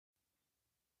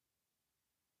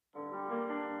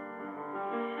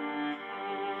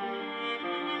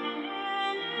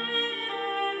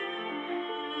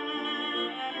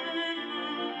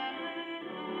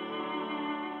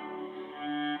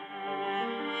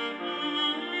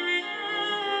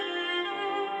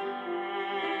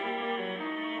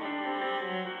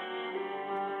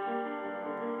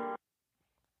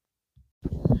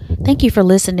Thank you for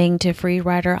listening to Free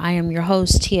Writer. I am your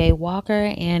host, T.A.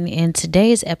 Walker, and in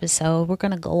today's episode, we're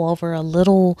going to go over a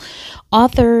little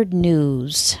author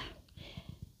news.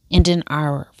 And in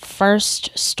our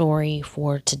first story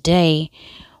for today,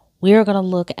 we are going to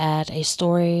look at a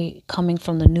story coming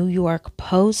from the New York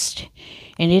Post,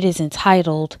 and it is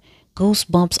entitled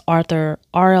Goosebumps Author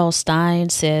R.L. Stine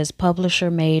says publisher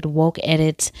made woke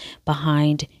edits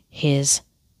behind his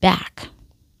back.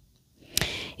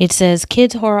 It says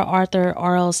kids horror author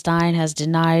R.L. Stine has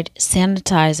denied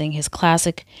sanitizing his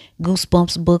classic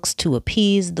Goosebumps books to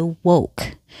appease the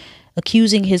woke,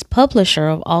 accusing his publisher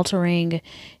of altering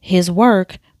his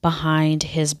work behind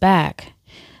his back.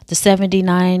 The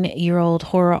 79-year-old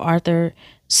horror author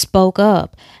spoke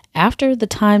up after the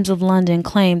Times of London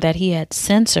claimed that he had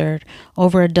censored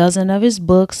over a dozen of his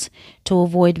books to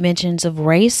avoid mentions of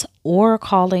race or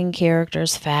calling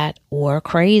characters fat or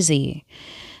crazy.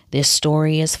 This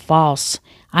story is false.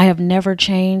 I have never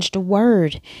changed a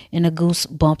word in a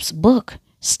Goosebumps book,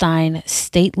 Stine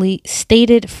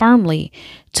stated firmly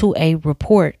to a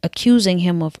report accusing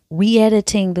him of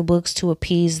re-editing the books to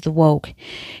appease the woke.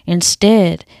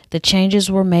 Instead, the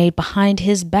changes were made behind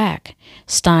his back,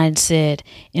 Stine said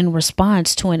in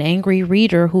response to an angry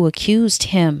reader who accused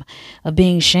him of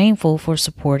being shameful for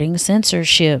supporting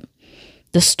censorship.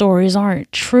 The stories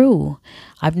aren't true.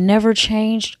 I've never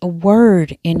changed a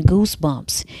word in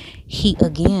Goosebumps, he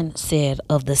again said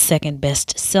of the second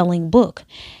best-selling book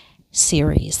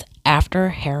series after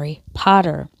Harry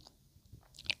Potter.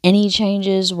 Any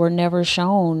changes were never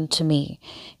shown to me,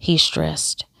 he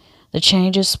stressed. The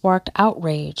changes sparked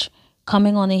outrage,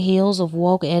 coming on the heels of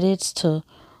woke edits to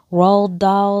Roald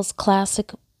Dahl's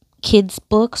classic kids'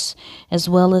 books, as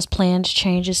well as planned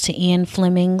changes to Ian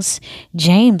Fleming's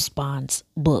James Bond's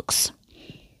books.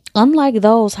 Unlike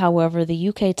those, however, the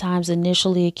UK Times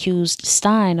initially accused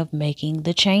Stine of making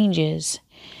the changes.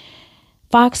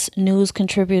 Fox News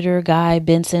contributor Guy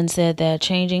Benson said that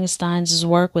changing Stine's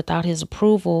work without his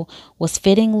approval was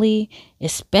fittingly,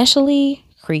 especially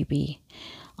creepy.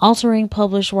 Altering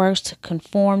published works to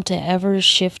conform to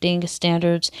ever-shifting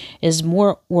standards is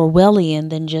more Orwellian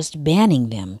than just banning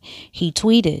them, he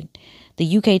tweeted.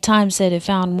 The UK Times said it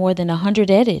found more than 100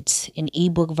 edits in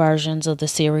ebook versions of the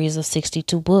series of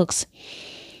 62 books.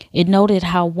 It noted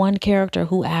how one character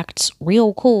who acts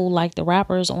real cool like the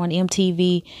rappers on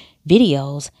MTV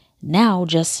videos now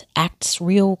just acts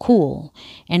real cool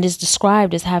and is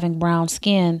described as having brown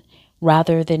skin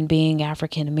rather than being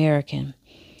African American.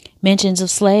 Mentions of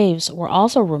slaves were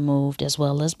also removed, as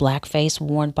well as blackface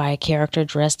worn by a character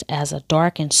dressed as a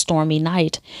dark and stormy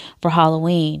night for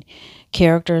Halloween.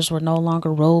 Characters were no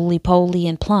longer roly-poly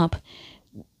and plump.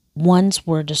 Ones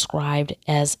were described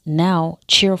as now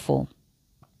cheerful.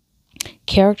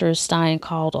 Characters Stine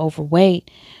called overweight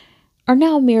are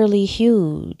now merely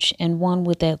huge, and one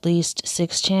with at least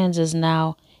 6 chins is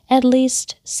now at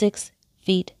least 6'6".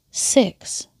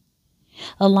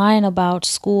 A line about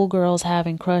schoolgirls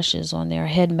having crushes on their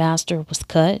headmaster was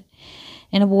cut,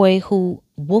 and a boy who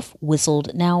wolf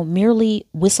whistled now merely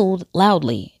whistled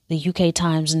loudly, the UK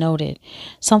Times noted.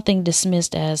 Something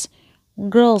dismissed as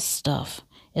girls' stuff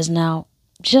is now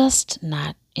just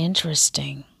not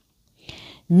interesting.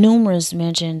 Numerous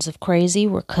mentions of crazy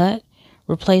were cut,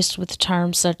 replaced with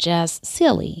terms such as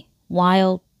silly,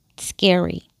 wild,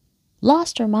 scary,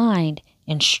 lost her mind,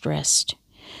 and stressed.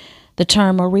 The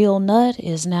term a real nut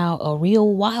is now a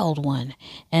real wild one,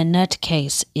 and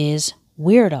nutcase is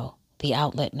weirdo, the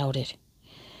outlet noted.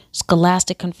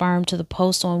 Scholastic confirmed to the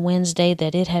Post on Wednesday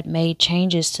that it had made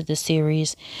changes to the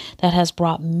series that has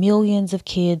brought millions of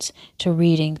kids to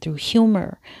reading through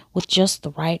humor with just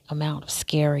the right amount of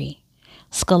scary.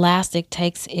 Scholastic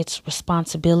takes its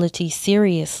responsibility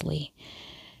seriously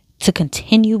to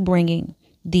continue bringing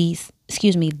this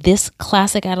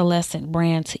classic adolescent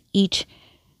brand to each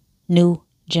new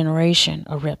generation,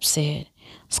 a rep said.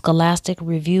 Scholastic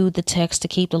reviewed the text to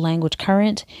keep the language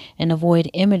current and avoid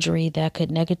imagery that could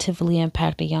negatively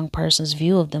impact a young person's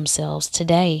view of themselves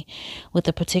today, with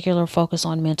a particular focus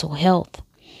on mental health.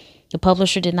 The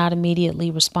publisher did not immediately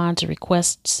respond to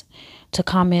requests to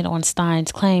comment on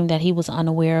Stine's claim that he was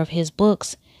unaware of his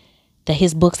books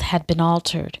had been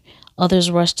altered. Others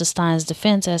rushed to Stine's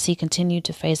defense as he continued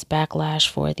to face backlash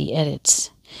for the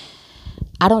edits.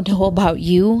 I don't know about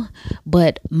you,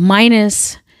 but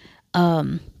minus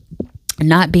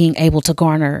not being able to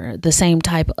garner the same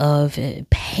type of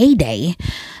payday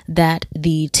that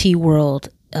the T world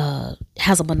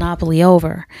has a monopoly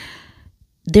over,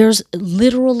 there's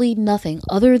literally nothing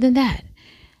other than that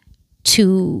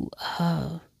to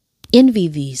envy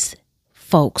these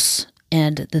folks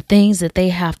and the things that they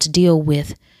have to deal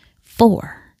with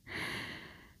for.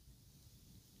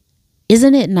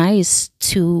 Isn't it nice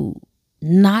to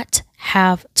not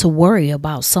have to worry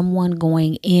about someone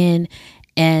going in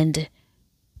and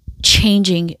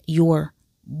changing your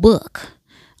book?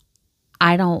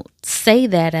 I don't say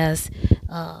that as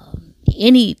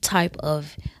any type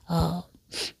of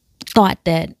thought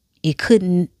that it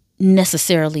couldn't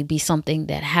necessarily be something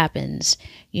that happens,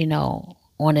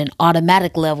 on an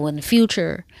automatic level in the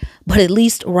future. But at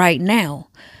least right now,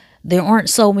 there aren't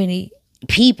so many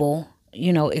people,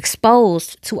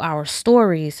 exposed to our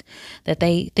stories that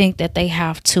they think that they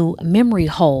have to memory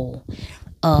hole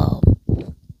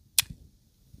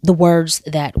the words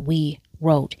that we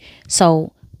wrote.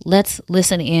 So let's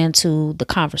listen into the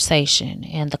conversation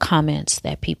and the comments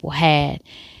that people had.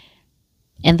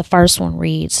 And the first one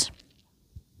reads,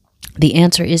 "The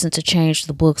answer isn't to change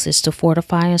the books, it's to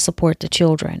fortify and support the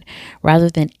children. Rather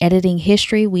than editing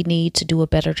history, we need to do a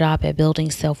better job at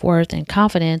building self-worth and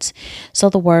confidence so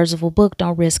the words of a book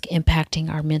don't risk impacting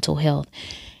our mental health."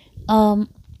 I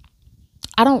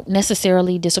don't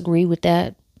necessarily disagree with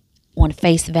that on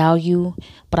face value,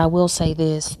 but I will say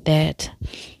this, that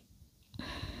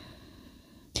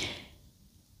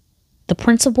the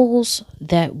principles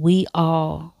that we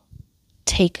all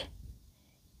take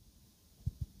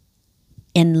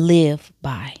and live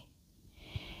by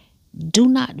do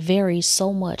not vary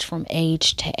so much from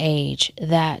age to age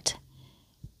that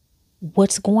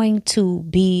what's going to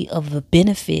be of a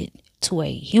benefit to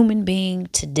a human being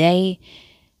today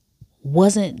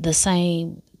wasn't the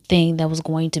same thing that was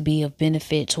going to be of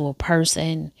benefit to a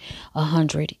person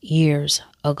 100 years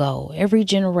ago. Every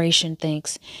generation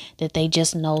thinks that they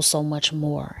just know so much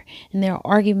more. And there are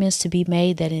arguments to be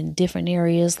made that in different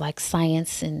areas like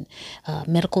science and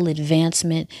medical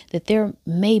advancement, that there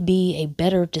may be a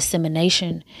better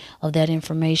dissemination of that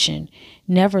information.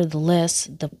 Nevertheless,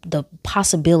 the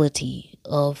possibility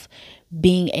of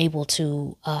being able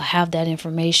to have that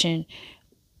information,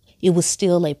 it was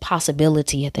still a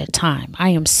possibility at that time. I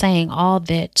am saying all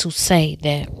that to say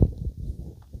that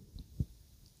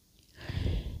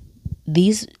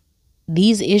these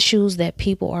issues that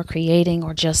people are creating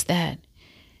are just that.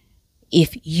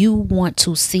 If you want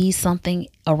to see something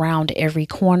around every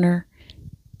corner,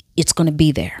 it's going to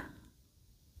be there.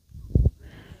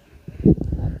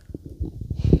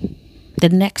 The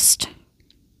next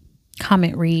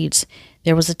comment reads,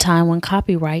 "There was a time when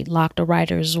copyright locked a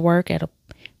writer's work at a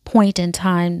point in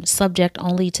time subject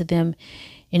only to them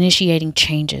initiating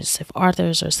changes. If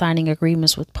authors are signing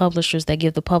agreements with publishers that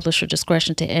give the publisher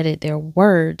discretion to edit their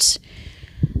words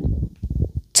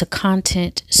to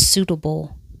content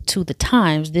suitable to the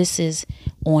times, this is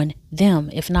on them.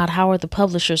 If not, how are the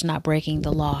publishers not breaking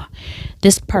the law?"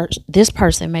 This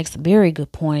person makes a very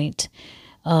good point,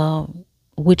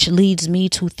 which leads me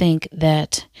to think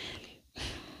that,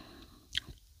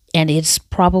 and it's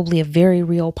probably a very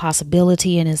real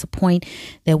possibility, and is a point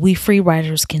that we free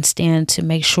writers can stand to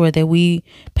make sure that we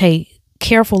pay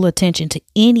careful attention to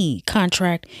any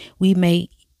contract we may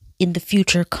in the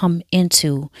future come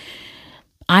into.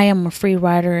 I am a free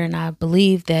writer, and I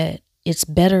believe that it's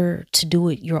better to do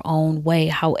it your own way.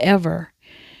 However,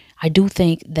 I do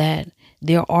think that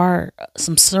there are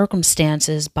some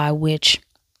circumstances by which,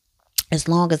 as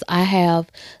long as I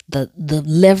have the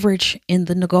leverage in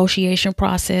the negotiation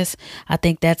process, I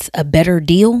think that's a better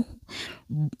deal.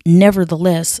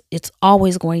 Nevertheless, it's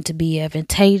always going to be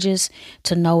advantageous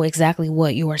to know exactly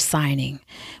what you are signing.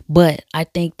 But I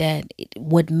think that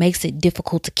what makes it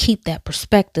difficult to keep that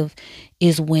perspective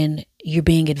is when you're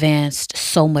being advanced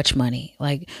so much money.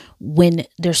 Like when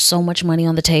there's so much money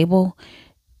on the table,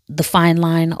 the fine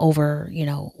line over,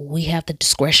 we have the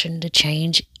discretion to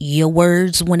change your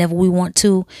words whenever we want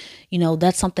to.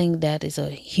 That's something that is a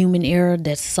human error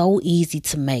that's so easy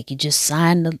to make. You just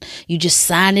sign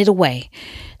it away.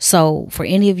 So for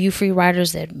any of you free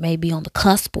writers that may be on the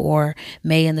cusp or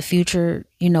may in the future,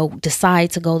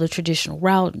 decide to go the traditional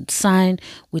route and sign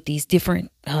with these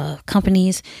different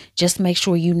companies, just make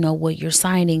sure you know what you're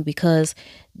signing, because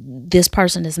this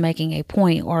person is making a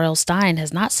point. R.L. Stine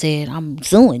has not said, "I'm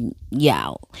suing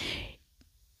y'all,"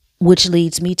 which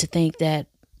leads me to think that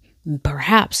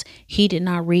perhaps he did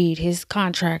not read his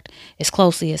contract as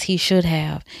closely as he should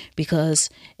have, because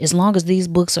as long as these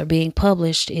books are being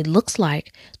published, it looks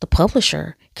like the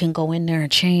publisher can go in there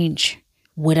and change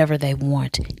whatever they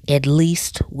want, at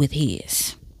least with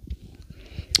his.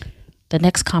 The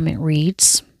next comment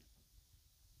reads,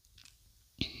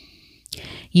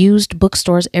 "Used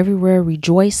bookstores everywhere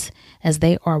rejoice as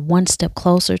they are one step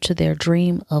closer to their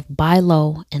dream of buy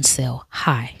low and sell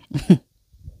high."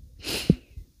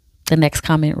 The next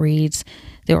comment reads,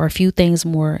 There are few things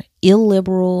more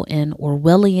illiberal and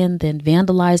Orwellian than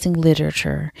vandalizing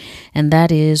literature, and that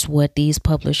is what these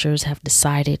publishers have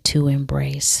decided to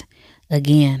embrace.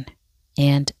 Again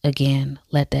and again,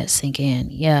 let that sink in.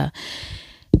 Yeah,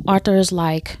 authors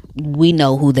like, we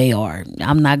know who they are.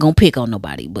 I'm not gonna pick on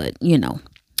nobody, but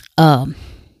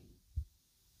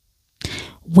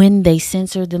when they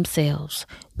censor themselves,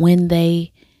 when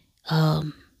they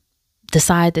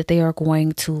decide that they are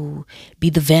going to be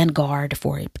the vanguard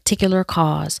for a particular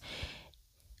cause,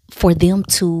 for them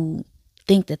to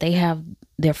think that they have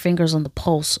their fingers on the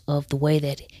pulse of the way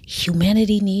that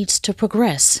humanity needs to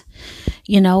progress,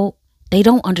 they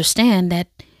don't understand that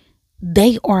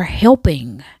they are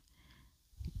helping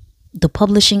the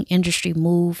publishing industry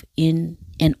move in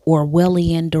an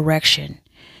Orwellian direction.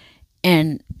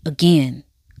 And again,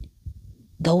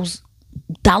 those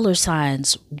dollar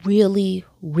signs really,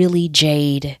 really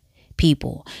jade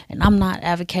people. And I'm not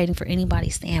advocating for anybody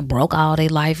staying broke all their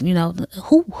life.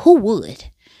 Who would?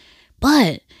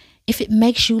 But if it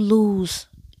makes you lose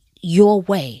your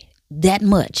way that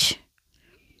much,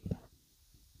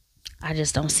 I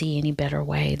just don't see any better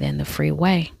way than the free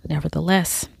way.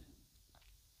 Nevertheless,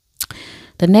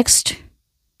 the next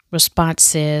response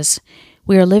says,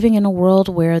 we are living in a world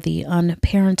where the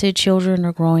unparented children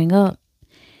are growing up.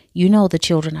 You know the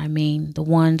children I mean, the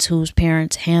ones whose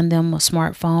parents hand them a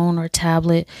smartphone or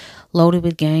tablet loaded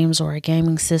with games or a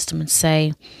gaming system and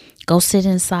say, go sit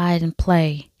inside and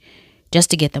play, just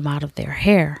to get them out of their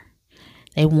hair.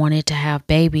 They wanted to have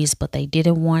babies, but they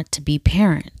didn't want to be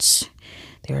parents.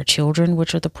 There are children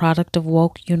which are the product of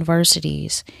woke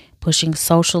universities, pushing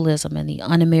socialism and the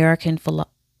un-American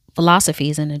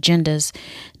philosophies and agendas.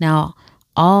 Now,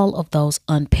 all of those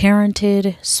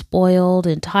unparented, spoiled,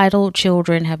 entitled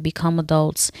children have become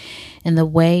adults, and the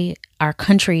way our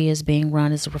country is being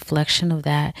run is a reflection of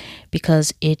that,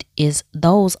 because it is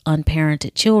those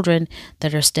unparented children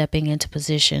that are stepping into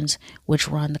positions which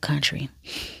run the country.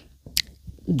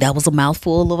 That was a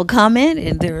mouthful of a comment,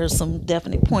 and there are some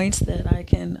definite points that I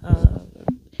can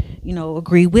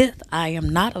agree with. I am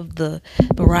not of the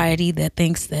variety that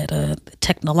thinks that the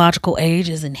technological age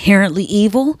is inherently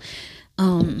evil.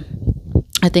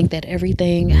 I think that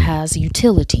everything has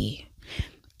utility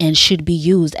and should be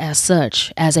used as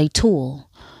such, as a tool.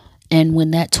 And when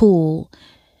that tool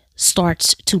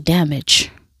starts to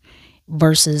damage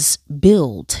versus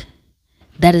build,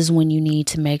 that is when you need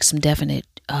to make some definite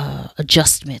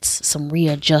adjustments, some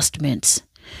readjustments.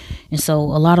 And so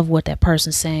a lot of what that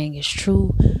person's saying is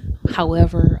true.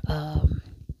 However,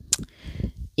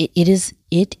 it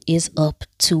is up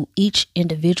to each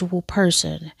individual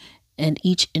person and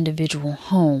each individual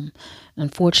home.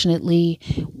 Unfortunately,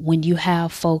 when you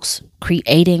have folks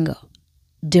creating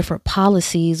different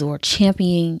policies or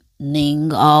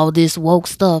championing all this woke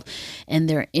stuff, and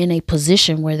they're in a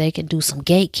position where they can do some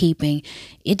gatekeeping,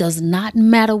 it does not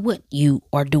matter what you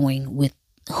are doing with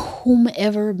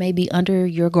whomever may be under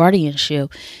your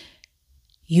guardianship.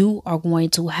 You are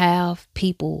going to have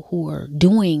people who are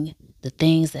doing the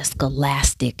things that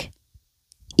Scholastic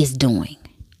is doing.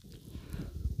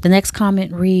 The next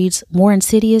comment reads, more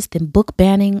insidious than book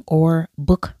banning or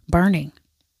book burning.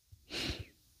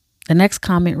 The next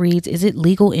comment reads, is it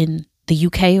legal in the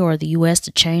UK or the US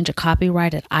to change a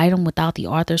copyrighted item without the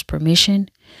author's permission?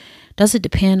 Does it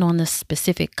depend on the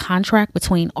specific contract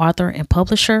between author and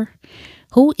publisher?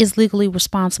 Who is legally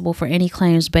responsible for any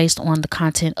claims based on the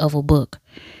content of a book?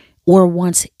 Or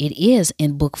once it is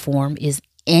in book form, is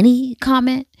any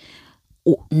comment,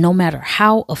 no matter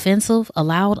how offensive,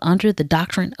 allowed under the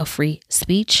doctrine of free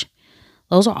speech?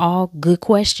 Those are all good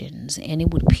questions, and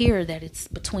it would appear that it's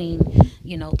between,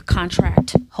 the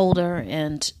contract holder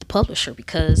and the publisher,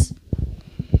 because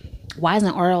why isn't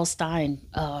R.L. Stine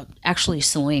actually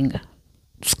suing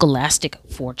Scholastic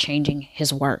for changing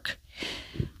his work?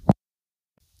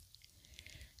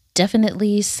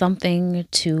 Definitely something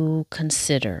to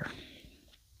consider.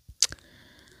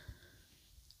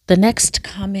 The next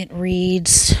comment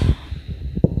reads,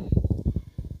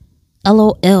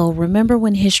 LOL, remember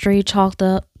when history chalked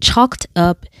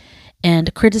up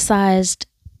and criticized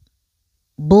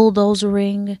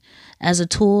bulldozering as a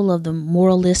tool of the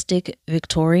moralistic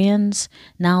Victorians?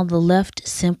 Now the left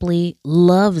simply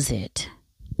loves it.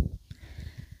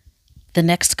 The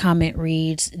next comment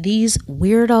reads, these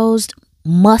weirdos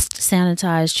must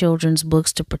sanitize children's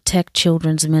books to protect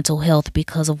children's mental health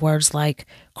because of words like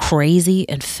crazy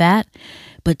and fat,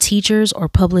 but teachers are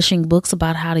publishing books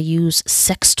about how to use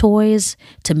sex toys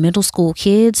to middle school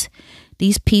kids.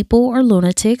 These people are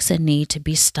lunatics and need to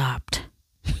be stopped.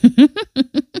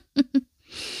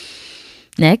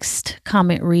 Next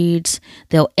comment reads,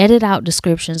 they'll edit out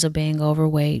descriptions of being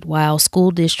overweight while school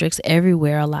districts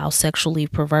everywhere allow sexually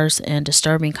perverse and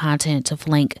disturbing content to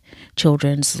flank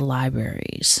children's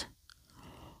libraries.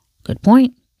 Good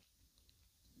point.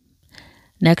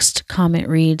 Next comment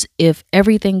reads, if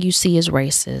everything you see is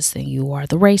racist, then you are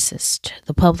the racist.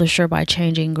 The publisher, by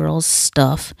changing girls'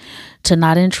 stuff to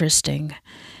not interesting,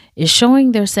 is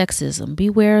showing their sexism.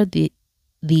 Beware the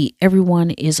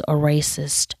everyone is a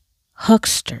racist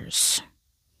hucksters.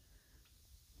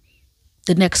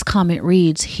 The next comment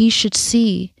reads, he should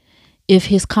see if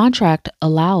his contract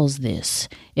allows this.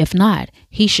 If not,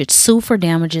 he should sue for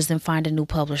damages and find a new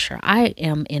publisher. I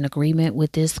am in agreement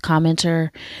with this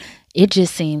commenter. It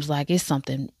just seems like it's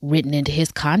something written into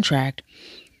his contract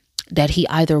that he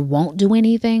either won't do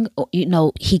anything or,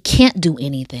 he can't do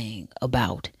anything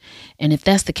about. And if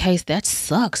that's the case, that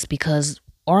sucks, because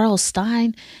R.L.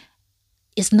 Stine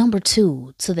is number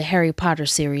 2 to the Harry Potter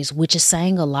series, which is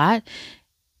saying a lot.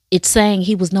 It's saying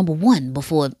he was number 1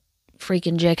 before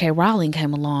freaking J.K. Rowling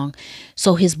came along.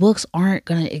 So his books aren't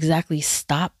going to exactly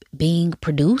stop being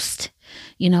produced,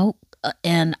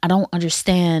 and I don't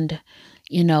understand,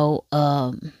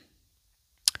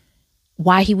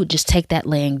 why he would just take that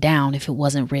laying down if it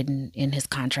wasn't written in his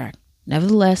contract.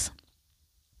 Nevertheless,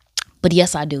 but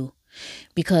yes, I do.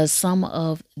 Because a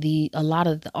lot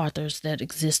of the authors that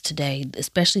exist today,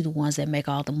 especially the ones that make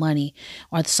all the money,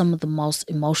 are some of the most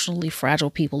emotionally fragile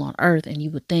people on earth. And you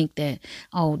would think that,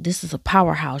 oh, this is a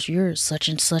powerhouse, you're such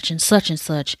and such and such and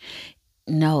such.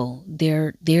 No,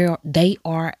 they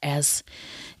are as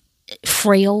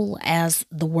frail as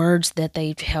the words that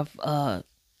they have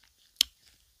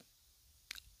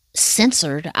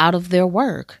censored out of their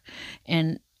work.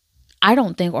 And I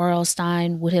don't think R.L.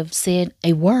 Stine would have said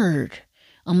a word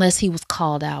unless he was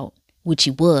called out, which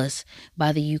he was,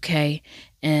 by the UK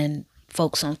and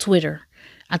folks on Twitter.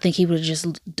 I think he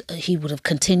would have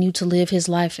continued to live his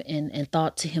life and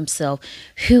thought to himself,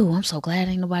 phew, I'm so glad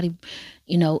ain't nobody,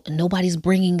 nobody's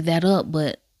bringing that up.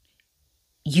 But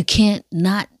you can't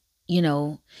not,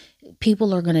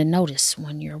 people are going to notice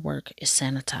when your work is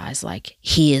sanitized like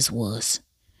his was.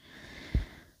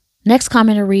 Next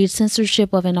commenter reads,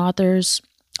 censorship of an author's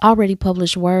already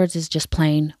published words is just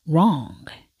plain wrong.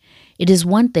 It is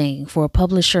one thing for a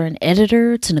publisher and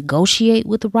editor to negotiate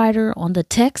with the writer on the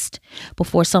text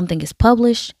before something is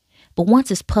published, but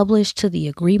once it's published to the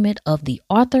agreement of the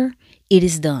author, it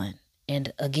is done.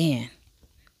 And again,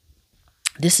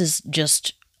 this is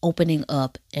just opening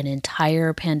up an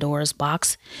entire Pandora's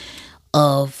box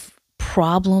of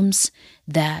problems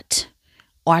that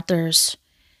authors,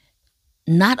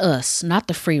 not us, not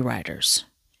the free writers,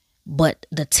 but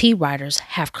the T writers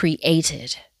have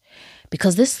created.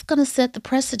 Because this is going to set the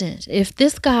precedent. If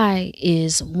this guy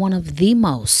is one of the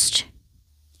most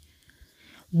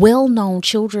well-known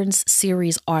children's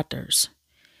series authors,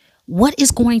 what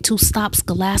is going to stop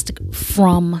Scholastic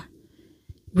from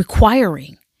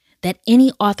requiring that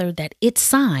any author that it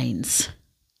signs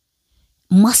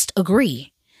must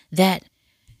agree that,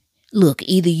 look,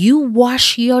 either you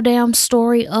wash your damn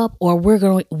story up or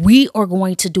we are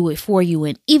going to do it for you.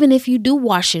 And even if you do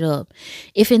wash it up,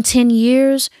 if in 10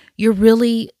 years you're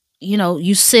really,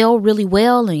 you sell really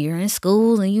well and you're in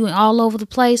schools and you're all over the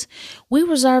place, we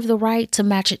reserve the right to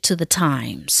match it to the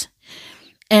times.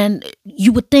 And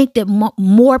you would think that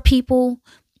more people,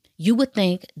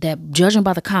 judging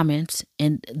by the comments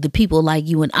and the people like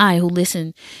you and I who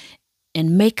listen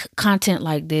and make content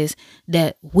like this,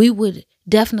 that we would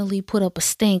definitely put up a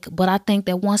stink. But I think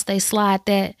that once they slide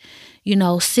that,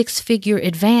 6-figure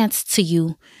advance to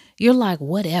you, you're like,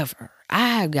 whatever.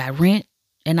 I got rent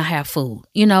and I have food,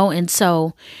 and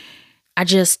so I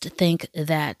just think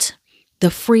that the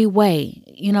free way,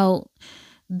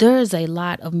 there is a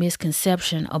lot of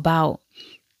misconception about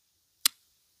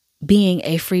being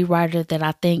a free writer that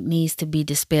I think needs to be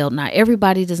dispelled. Now,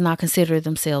 everybody does not consider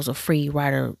themselves a free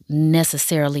writer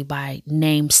necessarily by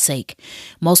namesake.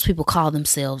 Most people call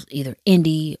themselves either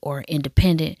indie or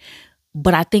independent,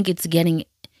 but I think it's getting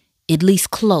at least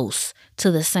close to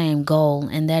the same goal,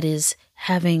 and that is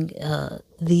having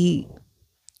the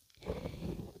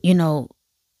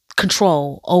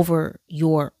control over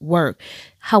your work.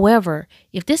 However,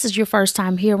 if this is your first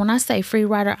time here, when I say free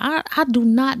writer, I do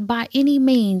not by any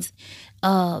means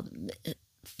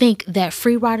think that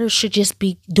free writers should just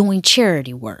be doing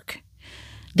charity work,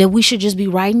 that we should just be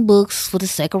writing books for the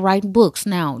sake of writing books.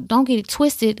 Now, don't get it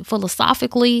twisted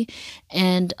philosophically,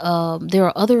 and there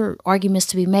are other arguments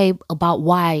to be made about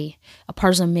why a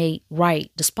person may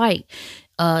write despite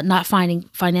not finding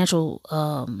financial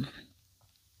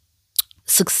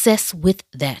success with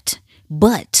that.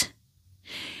 But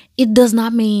it does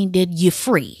not mean that you're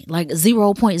free, like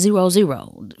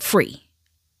 0.00 free.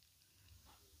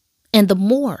 And the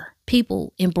more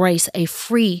people embrace a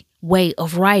free way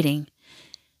of writing,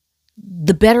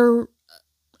 the better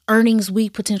earnings we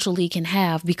potentially can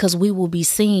have, because we will be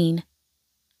seen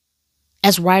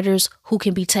as writers who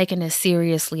can be taken as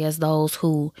seriously as those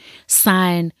who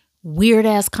sign weird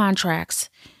ass contracts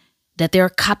that their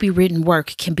copywritten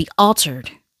work can be altered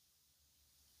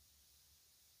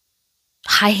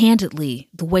high-handedly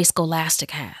the way Scholastic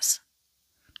has.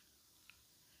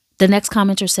 The next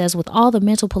commenter says, with all the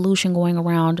mental pollution going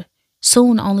around,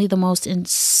 soon only the most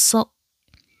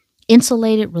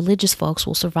insulated religious folks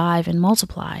will survive and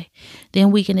multiply.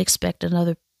 Then we can expect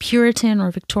another Puritan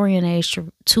or Victorian age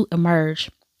to emerge,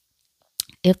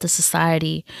 if the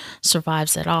society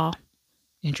survives at all.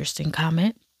 Interesting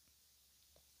comment.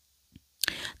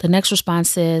 The next response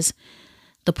says,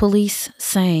 the police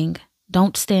saying,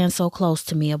 don't stand so close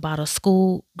to me about a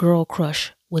school girl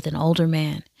crush with an older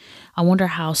man. I wonder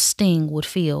how Sting would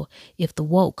feel if the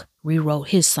woke rewrote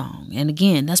his song. And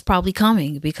again, that's probably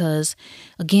coming because,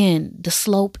 again, the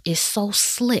slope is so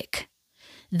slick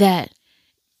that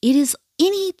it is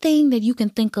anything that you can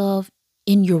think of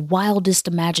in your wildest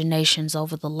imaginations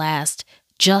over the last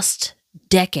just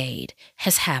decade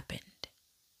has happened.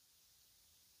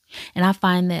 And I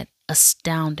find that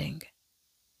astounding.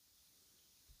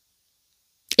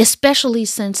 Especially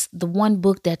since the one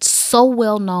book that's so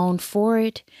well known for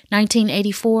it,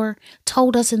 1984,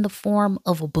 told us in the form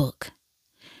of a book.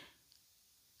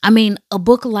 I mean, a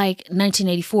book like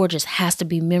 1984 just has to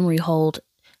be memory hold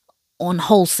on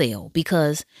wholesale,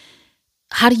 because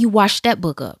how do you wash that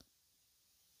book up?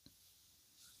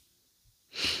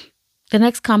 The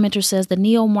next commenter says the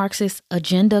neo-Marxist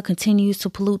agenda continues to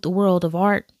pollute the world of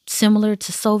art, similar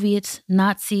to Soviets,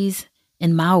 Nazis,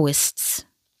 and Maoists.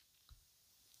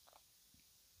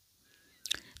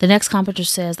 The next commenter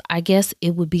says, I guess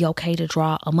it would be okay to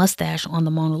draw a mustache on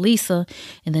the Mona Lisa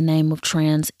in the name of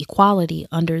trans equality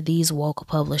under these woke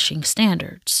publishing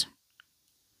standards.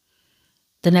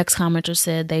 The next commenter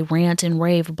said they rant and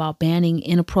rave about banning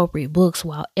inappropriate books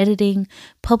while editing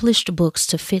published books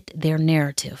to fit their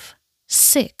narrative.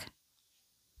 Sick.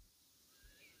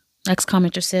 Next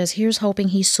commenter says, here's hoping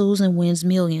he sues and wins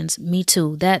millions. Me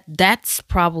too. That's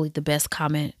probably the best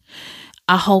comment.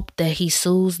 I hope that he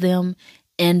sues them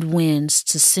and wins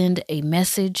to send a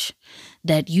message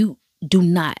that you do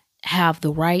not have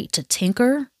the right to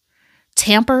tinker,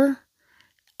 tamper,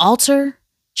 alter,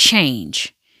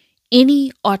 change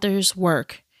any author's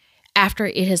work after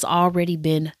it has already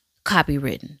been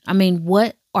copywritten. I mean,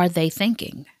 what are they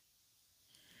thinking?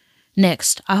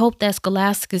 Next, I hope that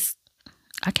Scholastic's,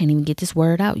 I can't even get this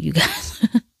word out, you guys.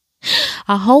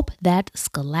 I hope that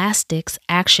Scholastic's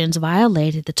actions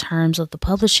violated the terms of the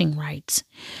publishing rights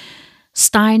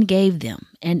Stein gave them,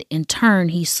 and in turn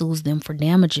he sues them for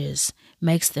damages,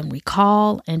 makes them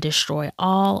recall and destroy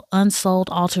all unsold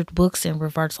altered books, and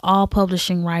reverts all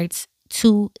publishing rights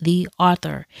to the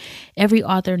author. Every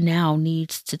author now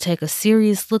needs to take a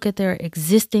serious look at their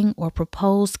existing or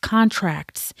proposed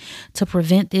contracts to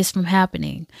prevent this from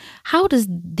happening. How does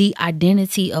the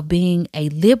identity of being a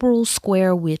liberal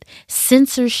square with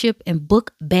censorship and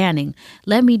book banning?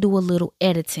 Let me do a little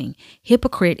editing.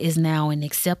 Hypocrite is now an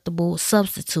acceptable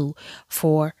substitute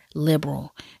for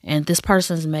liberal. And this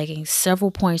person is making several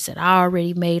points that I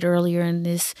already made earlier in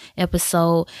this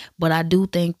episode, but I do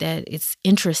think that it's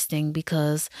interesting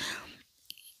because,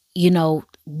 you know,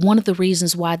 one of the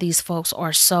reasons why these folks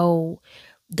are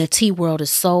the T world is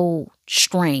so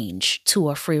strange to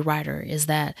a free writer is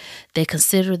that they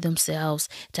consider themselves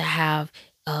to have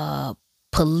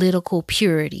political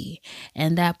purity,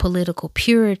 and that political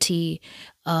purity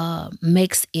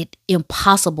makes it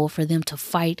impossible for them to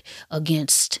fight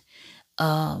against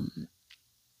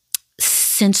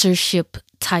censorship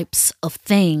types of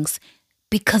things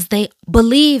because they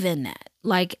believe in that.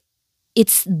 Like,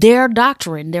 it's their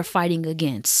doctrine they're fighting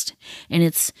against. And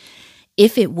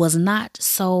if it was not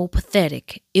so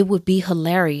pathetic, it would be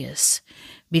hilarious,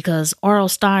 because R.L.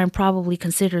 Stein probably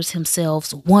considers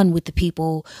himself one with the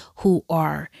people who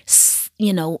are,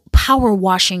 power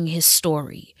washing his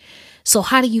story. So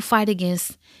how do you fight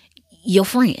against your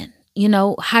friend?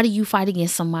 How do you fight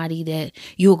against somebody that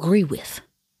you agree with?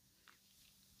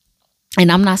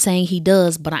 And I'm not saying he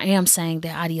does, but I am saying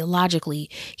that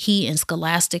ideologically, he and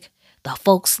Scholastic, the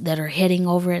folks that are heading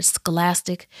over at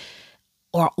Scholastic,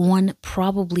 are on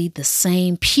probably the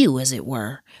same pew, as it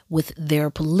were, with their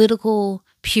political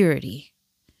purity.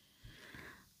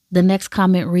 The next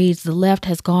comment reads, the left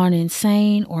has gone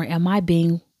insane, or am I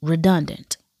being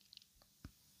redundant?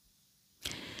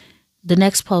 The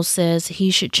next post says he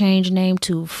should change name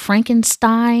to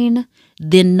Frankenstein,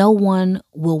 then no one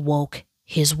will woke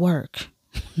his work.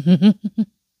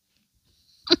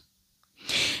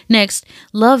 Next,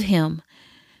 love him.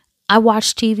 I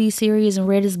watched TV series and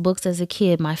read his books as a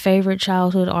kid. My favorite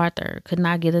childhood author. Could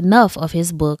not get enough of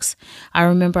his books. I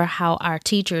remember how our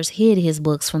teachers hid his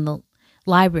books from the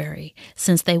library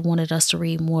since they wanted us to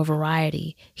read more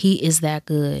variety. He is that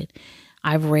good.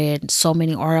 I've read so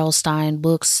many R.L. Stein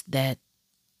books that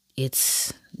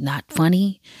it's not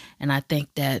funny. And I think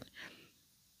that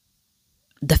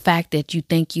the fact that you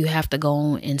think you have to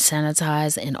go and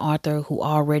sanitize an author who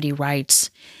already writes,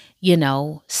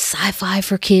 sci-fi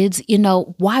for kids,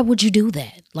 why would you do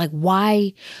that? Like,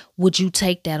 why would you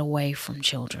take that away from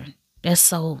children? That's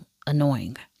so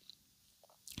annoying.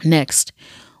 Next,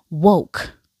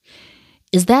 woke.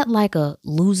 Is that like a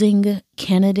losing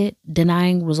candidate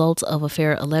denying results of a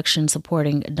fair election,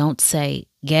 supporting don't say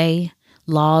gay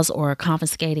laws, or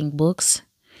confiscating books?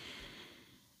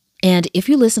 And if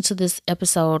you listen to this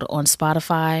episode on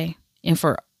Spotify, and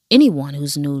for anyone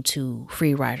who's new to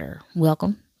Free Writer,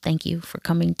 welcome. Thank you for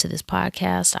coming to this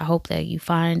podcast. I hope that you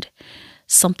find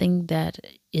something that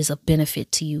is of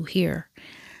benefit to you here.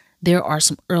 There are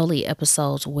some early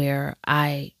episodes where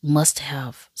I must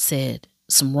have said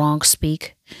some wrong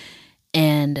speak,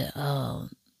 and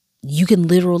you can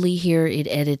literally hear it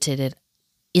edited.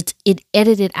 It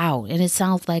edited out, and it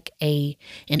sounds like an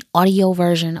audio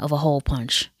version of a hole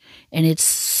punch. And it's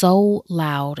so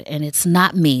loud, and it's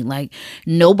not me. Like,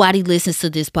 nobody listens to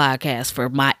this podcast for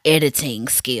my editing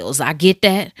skills. I get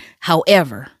that.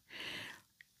 However,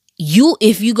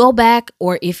 if you go back,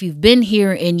 or if you've been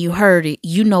here and you heard it,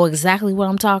 you know exactly what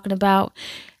I'm talking about.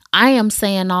 I am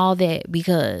saying all that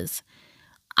because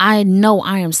I know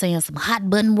I am saying some hot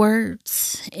button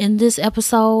words in this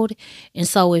episode. And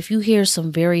so if you hear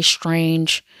some very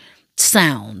strange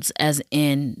sounds, as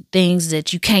in things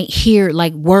that you can't hear,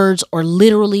 like words are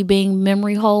literally being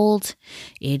memory holed,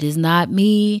 it is not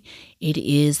me. It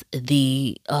is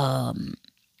the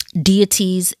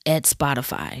deities at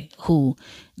Spotify who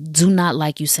do not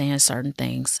like you saying certain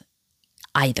things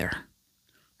either.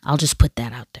 I'll just put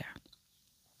that out there.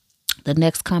 The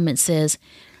next comment says,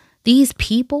 these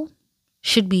people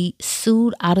should be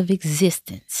sued out of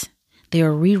existence. They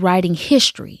are rewriting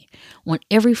history on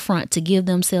every front to give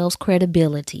themselves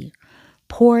credibility.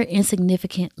 Poor,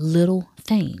 insignificant little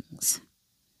things.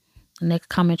 The next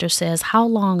commenter says, how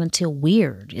long until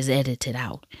weird is edited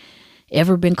out?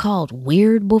 Ever been called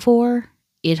weird before?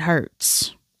 It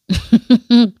hurts.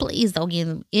 Please don't give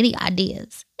them any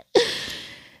ideas.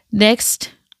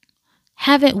 Next,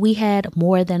 haven't we had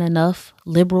more than enough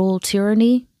liberal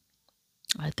tyranny?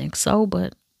 I think so,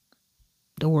 but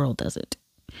the world doesn't.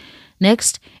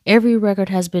 Next, every record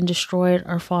has been destroyed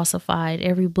or falsified,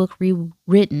 every book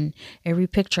rewritten, every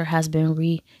picture has been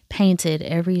repainted,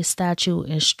 every statue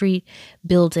and street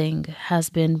building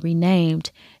has been renamed,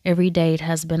 every date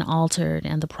has been altered,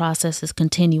 and the process is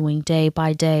continuing day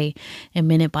by day and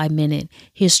minute by minute.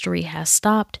 History has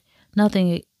stopped.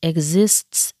 Nothing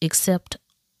exists except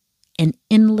an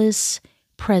endless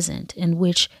present in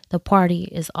which the party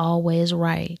is always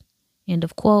right. End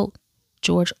of quote.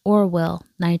 George Orwell,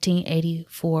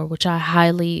 1984, which I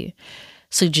highly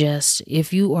suggest.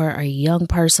 If you are a young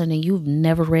person and you've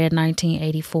never read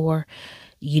 1984,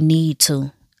 you need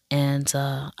to. And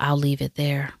I'll leave it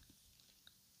there.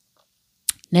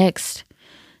 Next,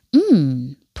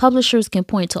 publishers can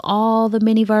point to all the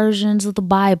many versions of the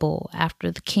Bible after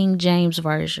the King James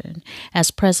Version as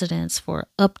precedents for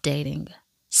updating,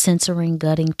 censoring,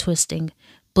 gutting, twisting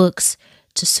books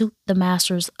to suit the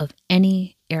masters of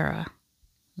any era.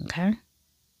 Okay.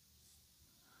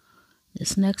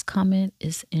 This next comment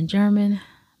is in German.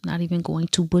 I'm not even going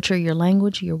to butcher your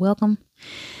language. You're welcome.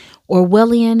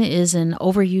 Orwellian is an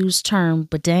overused term,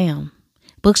 but damn,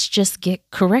 books just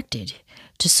get corrected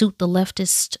to suit the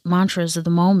leftist mantras of the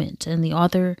moment, and the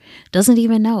author doesn't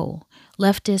even know.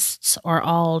 Leftists are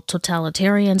all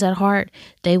totalitarians at heart.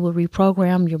 They will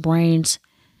reprogram your brains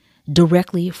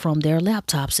directly from their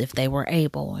laptops if they were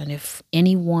able. And if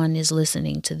anyone is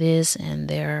listening to this and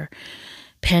their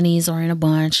pennies are in a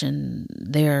bunch and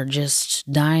they're just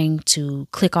dying to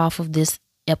click off of this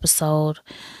episode,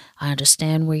 I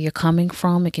understand where you're coming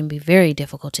from. It can be very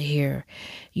difficult to hear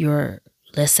your,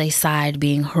 let's say, side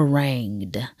being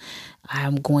harangued.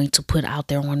 I'm going to put out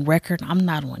there on record, I'm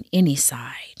not on any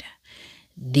side.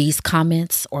 These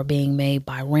comments are being made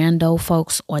by rando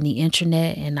folks on the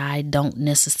internet, and I don't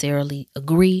necessarily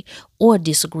agree or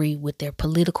disagree with their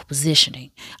political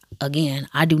positioning. again,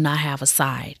 I do not have a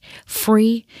side.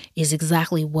 Free is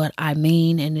exactly what I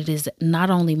mean. And it is not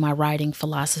only my writing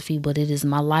philosophy, but it is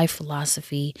my life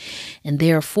philosophy. And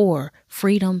therefore,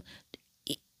 freedom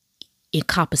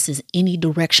encompasses any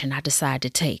direction I decide to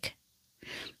take.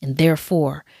 And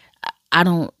therefore, I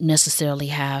don't necessarily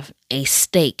have a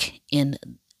stake in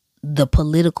the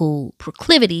political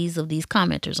proclivities of these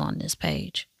commenters on this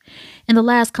page. And the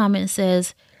last comment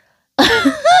says,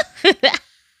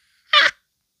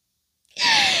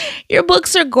 your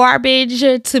books are garbage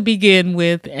to begin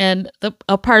with. And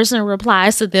a person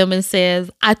replies to them and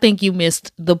says, I think you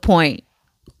missed the point.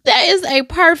 That is a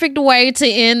perfect way to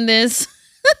end this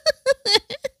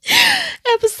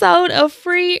episode of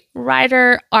Free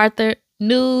Writer Author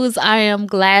News. I am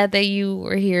glad that you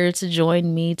were here to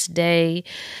join me today.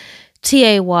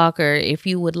 T.A. Walker, if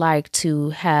you would like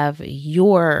to have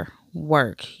your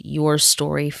work, your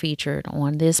story featured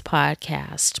on this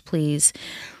podcast, please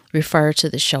refer to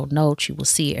the show notes. You will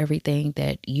see everything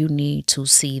that you need to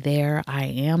see there. I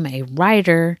am a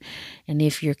writer, and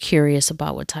if you're curious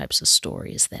about what types of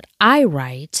stories that I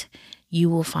write, you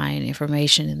will find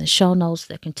information in the show notes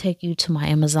that can take you to my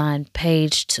Amazon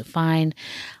page to find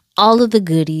all of the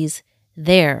goodies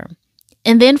there.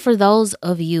 And then for those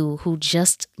of you who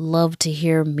just love to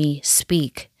hear me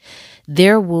speak,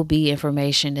 there will be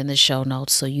information in the show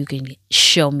notes so you can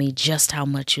show me just how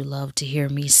much you love to hear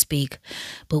me speak.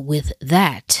 But with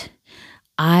that,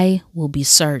 I will be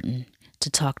certain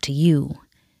to talk to you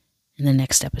in the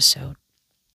next episode.